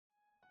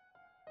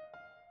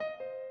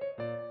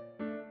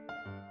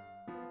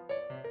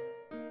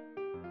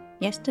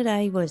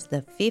Yesterday was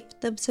the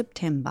 5th of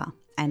September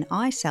and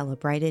I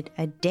celebrated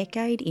a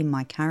decade in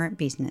my current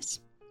business.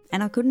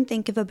 And I couldn't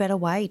think of a better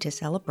way to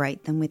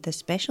celebrate than with a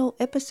special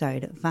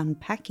episode of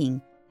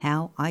unpacking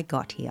how I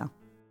got here.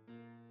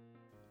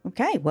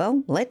 Okay,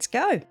 well, let's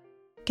go.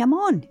 Come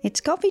on, it's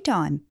coffee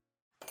time.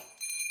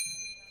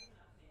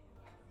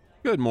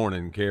 Good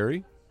morning,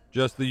 Carrie.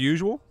 Just the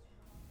usual?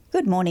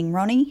 Good morning,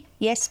 Ronnie.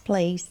 Yes,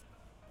 please.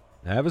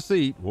 Have a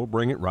seat. We'll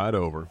bring it right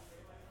over.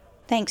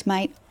 Thanks,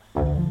 mate.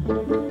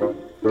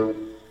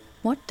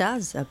 What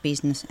does a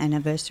business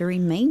anniversary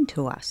mean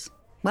to us?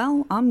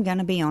 Well, I'm going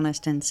to be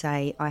honest and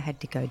say I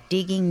had to go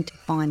digging to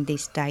find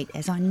this date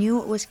as I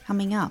knew it was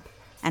coming up.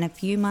 And a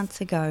few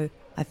months ago,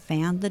 I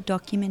found the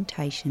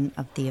documentation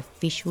of the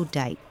official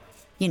date,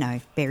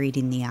 buried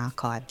in the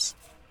archives.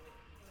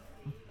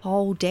 A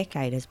whole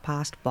decade has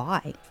passed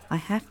by. I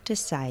have to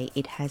say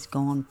it has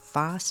gone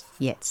fast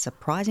yet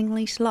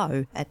surprisingly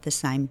slow at the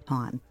same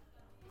time.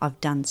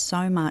 I've done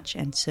so much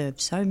and served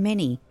so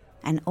many,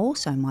 and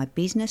also my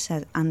business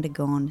has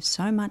undergone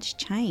so much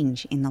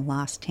change in the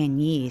last 10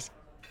 years.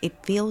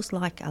 It feels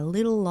like a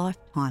little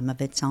lifetime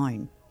of its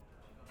own.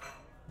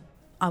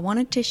 I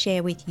wanted to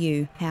share with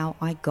you how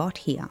I got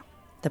here,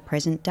 the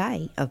present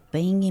day of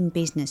being in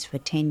business for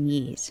 10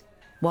 years,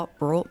 what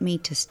brought me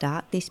to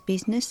start this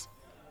business.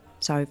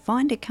 So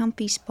find a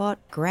comfy spot,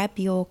 grab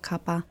your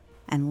cuppa,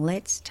 and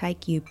let's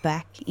take you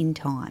back in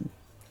time.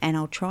 And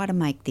I'll try to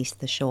make this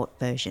the short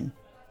version.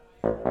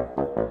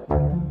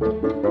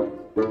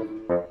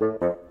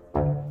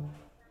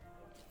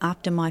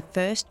 After my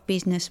first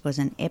business was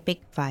an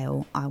epic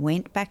fail, I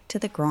went back to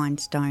the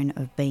grindstone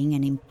of being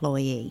an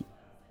employee.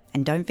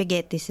 And don't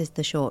forget, this is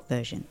the short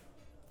version.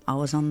 I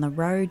was on the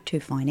road to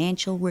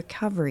financial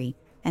recovery,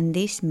 and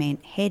this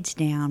meant heads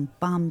down,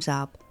 bums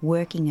up,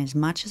 working as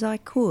much as I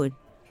could,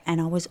 and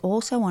I was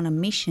also on a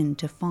mission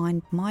to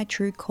find my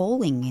true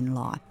calling in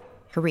life,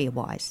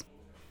 career-wise.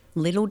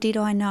 Little did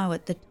I know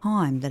at the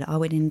time that I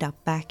would end up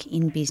back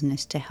in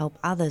business to help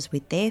others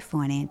with their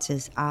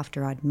finances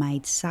after I'd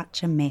made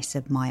such a mess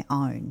of my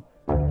own.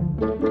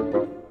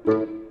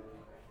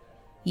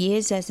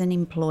 Years as an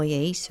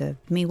employee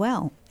served me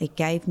well. It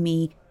gave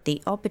me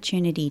the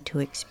opportunity to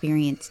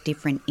experience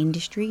different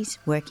industries,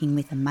 working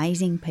with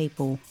amazing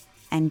people,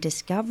 and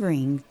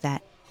discovering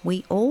that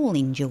we all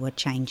endure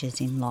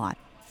changes in life.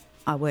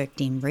 I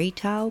worked in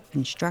retail,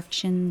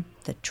 construction,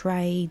 the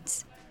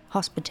trades,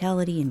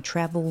 hospitality and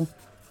travel,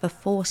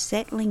 before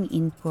settling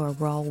into a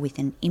role with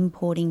an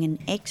importing and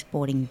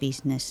exporting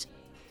business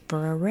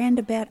for around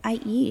about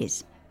 8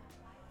 years.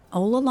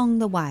 All along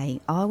the way,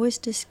 I was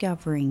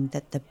discovering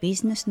that the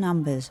business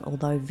numbers,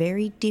 although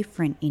very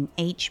different in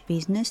each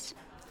business,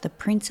 the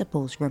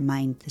principles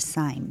remained the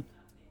same.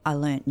 I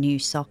learnt new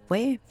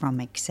software from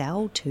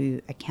Excel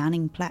to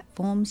accounting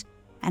platforms,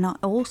 and I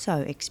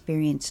also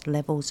experienced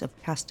levels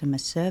of customer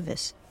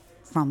service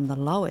from the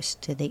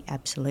lowest to the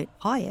absolute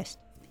highest.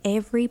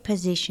 Every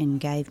position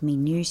gave me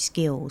new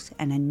skills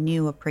and a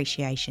new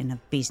appreciation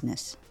of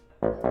business.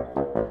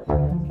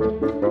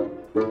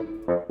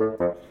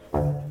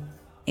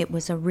 It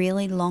was a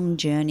really long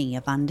journey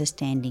of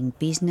understanding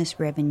business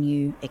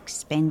revenue,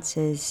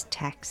 expenses,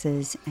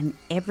 taxes, and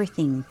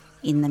everything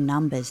in the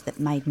numbers that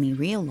made me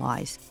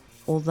realise,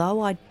 although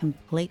I'd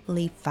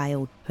completely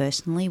failed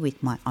personally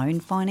with my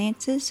own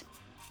finances,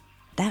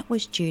 that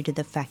was due to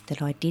the fact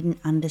that I didn't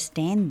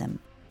understand them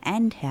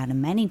and how to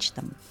manage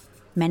them.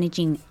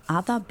 Managing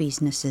other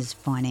businesses'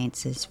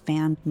 finances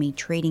found me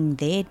treating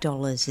their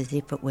dollars as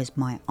if it was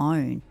my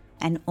own,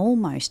 and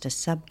almost a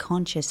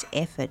subconscious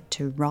effort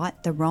to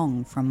right the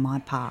wrong from my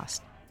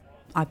past.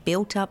 I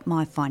built up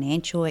my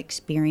financial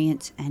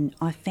experience and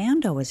I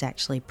found I was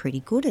actually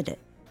pretty good at it.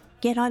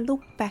 Yet I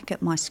looked back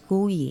at my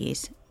school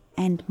years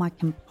and my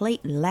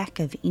complete lack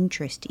of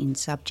interest in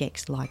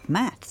subjects like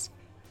maths,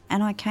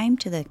 and I came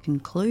to the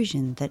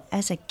conclusion that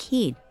as a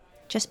kid,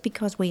 just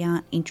because we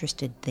aren't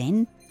interested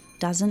then,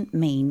 doesn't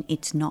mean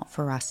it's not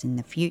for us in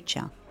the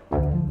future.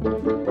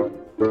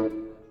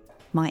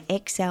 My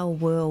Excel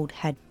world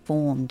had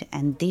formed,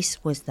 and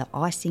this was the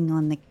icing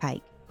on the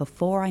cake.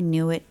 Before I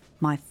knew it,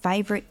 my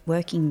favourite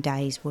working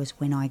days was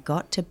when I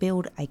got to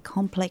build a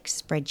complex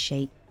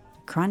spreadsheet,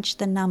 crunch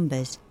the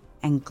numbers,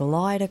 and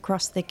glide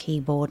across the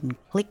keyboard and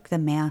click the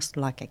mouse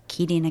like a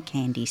kid in a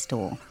candy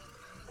store.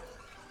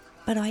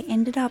 But I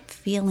ended up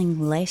feeling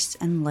less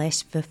and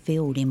less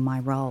fulfilled in my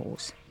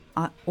roles.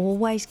 I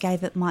always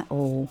gave it my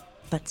all,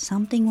 but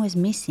something was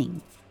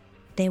missing.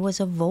 There was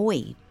a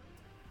void.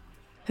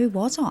 Who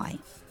was I?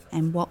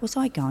 And what was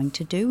I going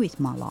to do with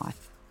my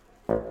life?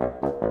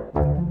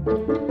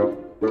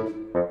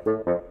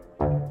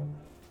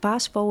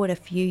 Fast forward a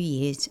few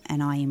years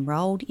and I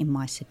enrolled in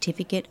my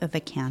certificate of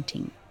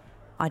accounting.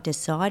 I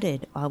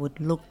decided I would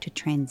look to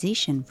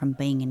transition from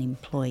being an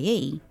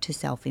employee to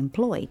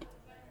self-employed.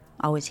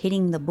 I was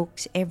hitting the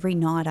books every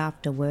night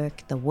after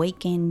work. The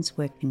weekends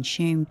were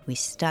consumed with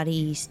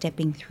study,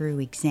 stepping through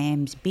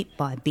exams bit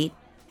by bit,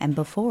 and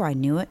before I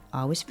knew it,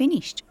 I was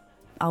finished.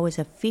 I was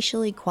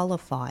officially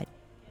qualified,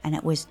 and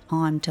it was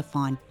time to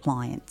find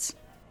clients.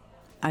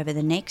 Over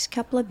the next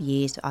couple of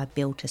years, I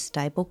built a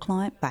stable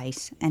client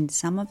base, and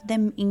some of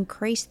them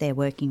increased their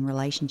working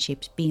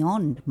relationships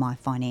beyond my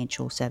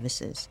financial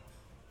services.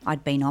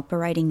 I'd been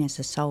operating as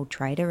a sole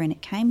trader, and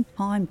it came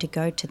time to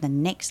go to the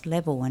next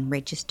level and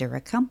register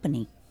a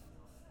company.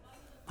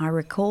 I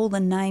recall the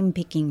name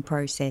picking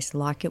process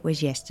like it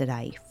was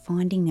yesterday,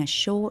 finding a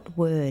short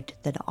word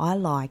that I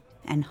liked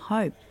and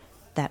hoped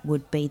that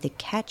would be the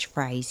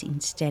catchphrase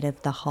instead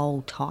of the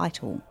whole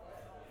title.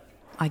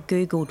 I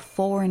googled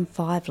 4 and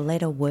 5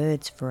 letter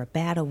words for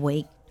about a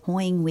week,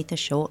 toying with a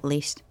short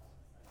list,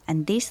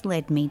 and this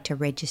led me to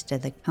register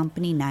the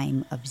company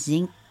name of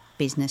Zinc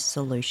Business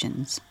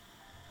Solutions.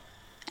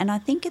 And I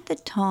think at the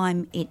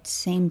time it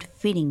seemed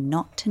fitting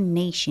not to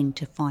niche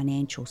into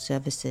financial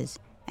services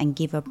and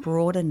give a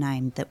broader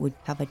name that would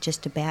cover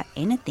just about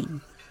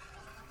anything.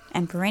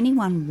 And for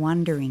anyone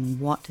wondering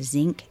what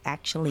Zinc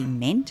actually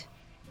meant,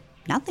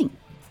 nothing.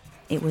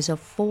 It was a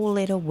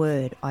 4-letter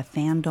word I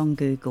found on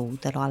Google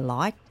that I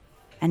liked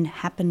and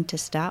happened to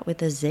start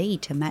with a Z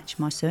to match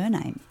my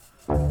surname.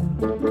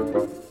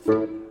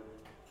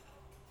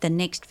 The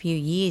next few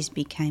years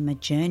became a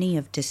journey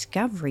of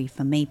discovery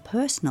for me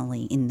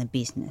personally in the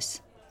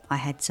business. I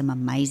had some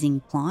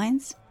amazing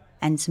clients,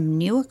 and some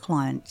newer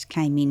clients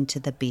came into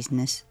the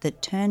business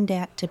that turned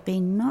out to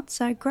be not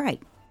so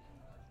great.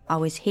 I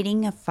was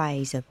hitting a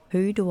phase of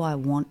who do I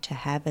want to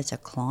have as a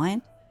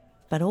client,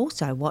 but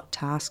also what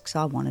tasks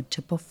I wanted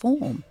to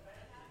perform.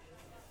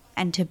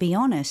 And to be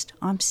honest,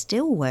 I'm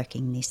still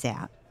working this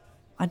out.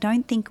 I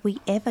don't think we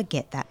ever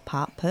get that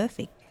part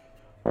perfect.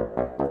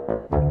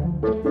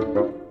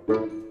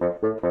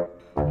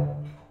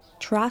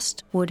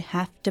 Trust would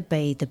have to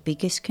be the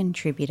biggest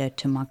contributor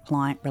to my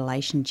client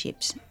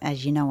relationships.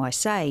 As you know, I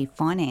say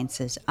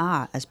finances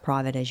are as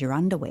private as your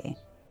underwear.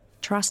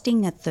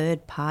 Trusting a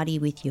third party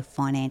with your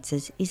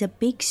finances is a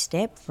big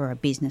step for a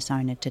business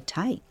owner to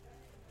take.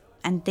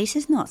 And this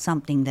is not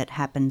something that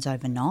happens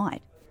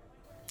overnight.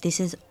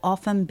 This is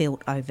often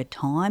built over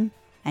time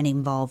and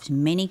involves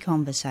many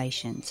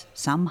conversations,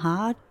 some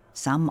hard,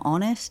 some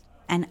honest,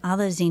 and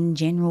others in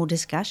general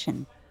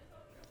discussion.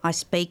 I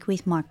speak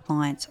with my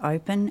clients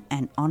open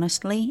and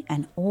honestly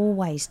and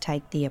always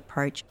take the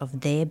approach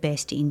of their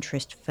best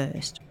interest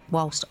first,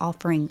 whilst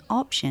offering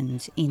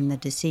options in the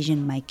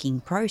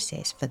decision-making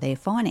process for their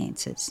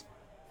finances.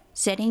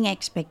 Setting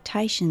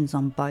expectations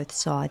on both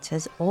sides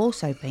has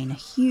also been a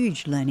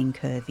huge learning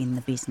curve in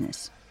the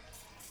business.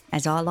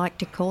 As I like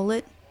to call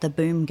it, the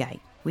boom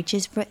gate, which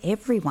is for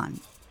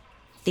everyone.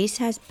 This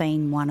has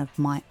been one of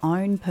my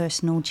own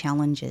personal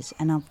challenges,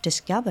 and I've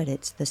discovered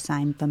it's the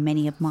same for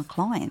many of my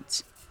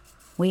clients.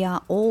 We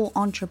are all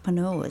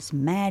entrepreneurs,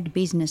 mad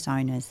business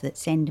owners that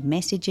send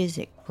messages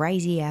at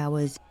crazy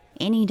hours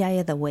any day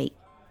of the week,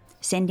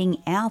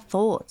 sending our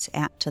thoughts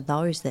out to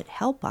those that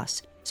help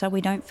us so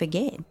we don't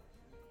forget.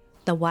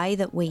 The way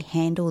that we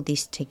handle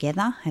this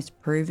together has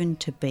proven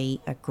to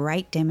be a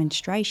great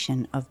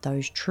demonstration of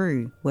those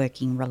true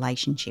working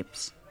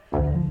relationships.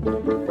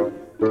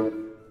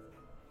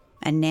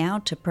 And now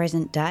to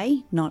present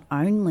day, not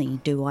only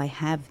do I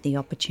have the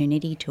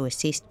opportunity to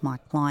assist my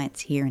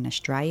clients here in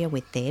Australia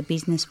with their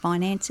business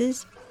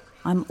finances,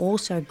 I'm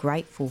also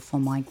grateful for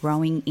my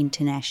growing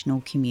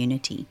international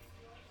community.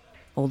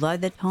 Although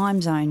the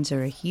time zones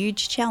are a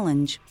huge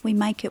challenge, we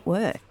make it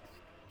work.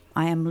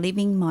 I am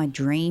living my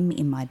dream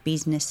in my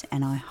business,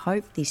 and I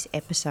hope this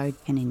episode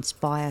can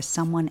inspire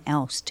someone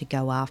else to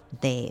go after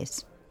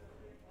theirs.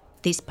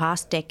 This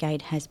past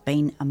decade has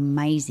been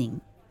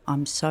amazing.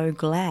 I'm so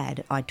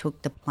glad I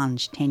took the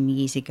plunge 10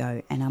 years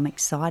ago, and I'm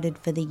excited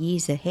for the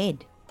years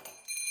ahead.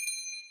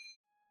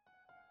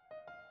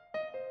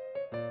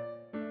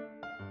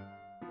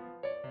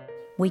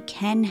 We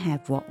can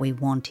have what we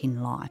want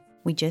in life.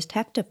 We just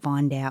have to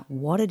find out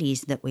what it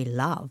is that we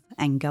love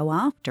and go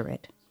after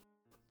it.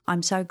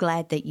 I'm so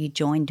glad that you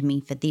joined me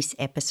for this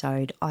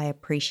episode. I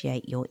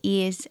appreciate your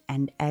ears,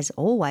 and as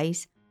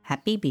always,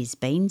 happy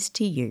BizBeans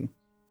to you.